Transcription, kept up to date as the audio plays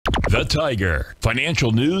The Tiger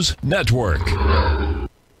Financial News Network.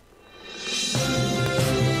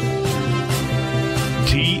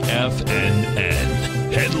 TFNN.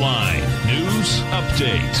 Headline News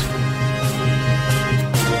Update.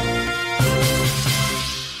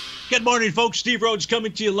 Good morning, folks. Steve Rhodes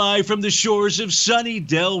coming to you live from the shores of sunny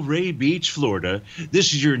Delray Beach, Florida.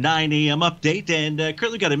 This is your 9 a.m. update, and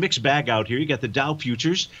currently got a mixed bag out here. You got the Dow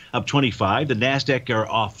futures up 25. The NASDAQ are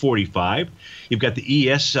off 45. You've got the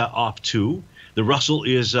ES off 2. The Russell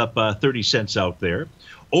is up 30 cents out there.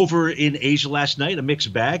 Over in Asia last night, a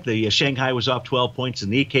mixed bag. The Shanghai was off 12 points,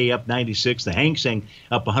 and the Nikkei up 96. The Hang Seng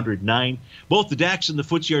up 109. Both the DAX and the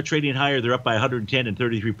FTSE are trading higher. They're up by 110 and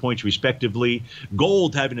 33 points, respectively.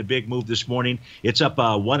 Gold having a big move this morning. It's up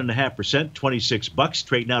 1.5%, $26,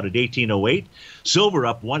 trading out at 18.08. Silver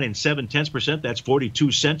up 1 7/10%. That's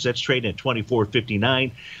 42 cents. That's trading at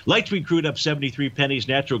 24.59. Light sweet crude up 73 pennies.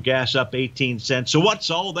 Natural gas up 18 cents. So what's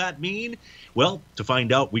all that mean? Well, to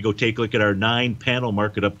find out, we go take a look at our 9-panel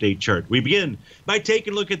market update chart. We begin by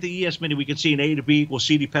taking a look at the ES mini. We can see an A to B equals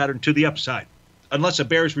CD pattern to the upside. Unless a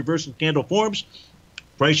bearish reversal candle forms,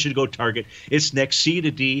 price should go target its next C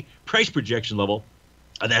to D price projection level,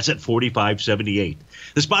 and that's at 45.78.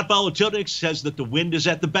 The spot volatility says that the wind is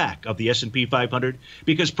at the back of the S&P 500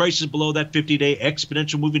 because price is below that 50-day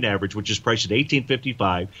exponential moving average, which is priced at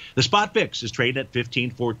 1855. The spot VIX is trading at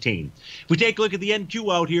 1514. If we take a look at the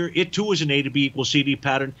NQ out here, it too is an A to B equals CD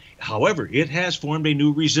pattern. However, it has formed a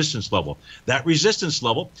new resistance level. That resistance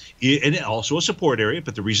level, and also a support area,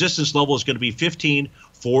 but the resistance level is going to be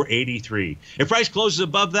 15,483. If price closes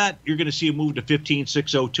above that, you're going to see a move to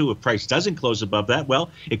 15,602. If price doesn't close above that, well,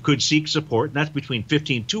 it could seek support, and that's between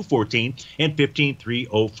 15,214 and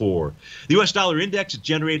 15,304. The U.S. dollar index has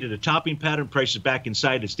generated a topping pattern. Price is back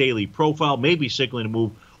inside its daily profile, maybe signaling a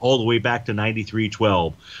move all the way back to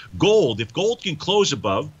 93.12. Gold, if gold can close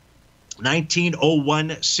above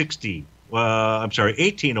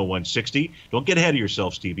 1801.60. Don't get ahead of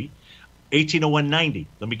yourself, Stevie. 1801.90.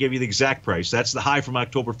 Let me give you the exact price. That's the high from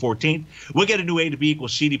October 14th. We'll get a new A to B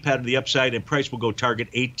equals CD pattern to the upside, and price will go target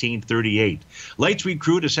 1838. Light sweet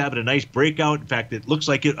crude is having a nice breakout. In fact, it looks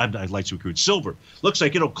like light sweet crude, silver, looks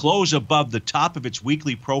like it'll close above the top of its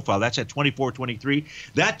weekly profile. That's at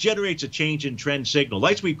 24.23. That generates a change in trend signal.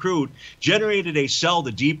 Light sweet crude generated a sell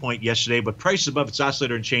the D point yesterday, but price above its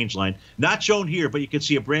oscillator and change line. Not shown here, but you can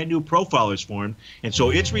see a brand new profile is formed, and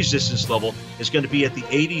so its resistance level is going to be at the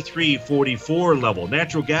 83.44 level.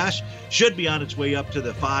 Natural gas should be on its way up to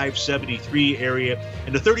the 573 area,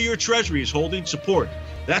 and the 30-year Treasury is holding support.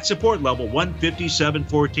 That support level,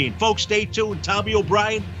 157.14. Folks, stay tuned. Tommy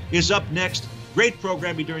O'Brien is up next. Great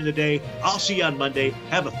programming during the day. I'll see you on Monday.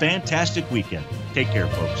 Have a fantastic weekend. Take care,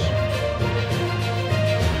 folks.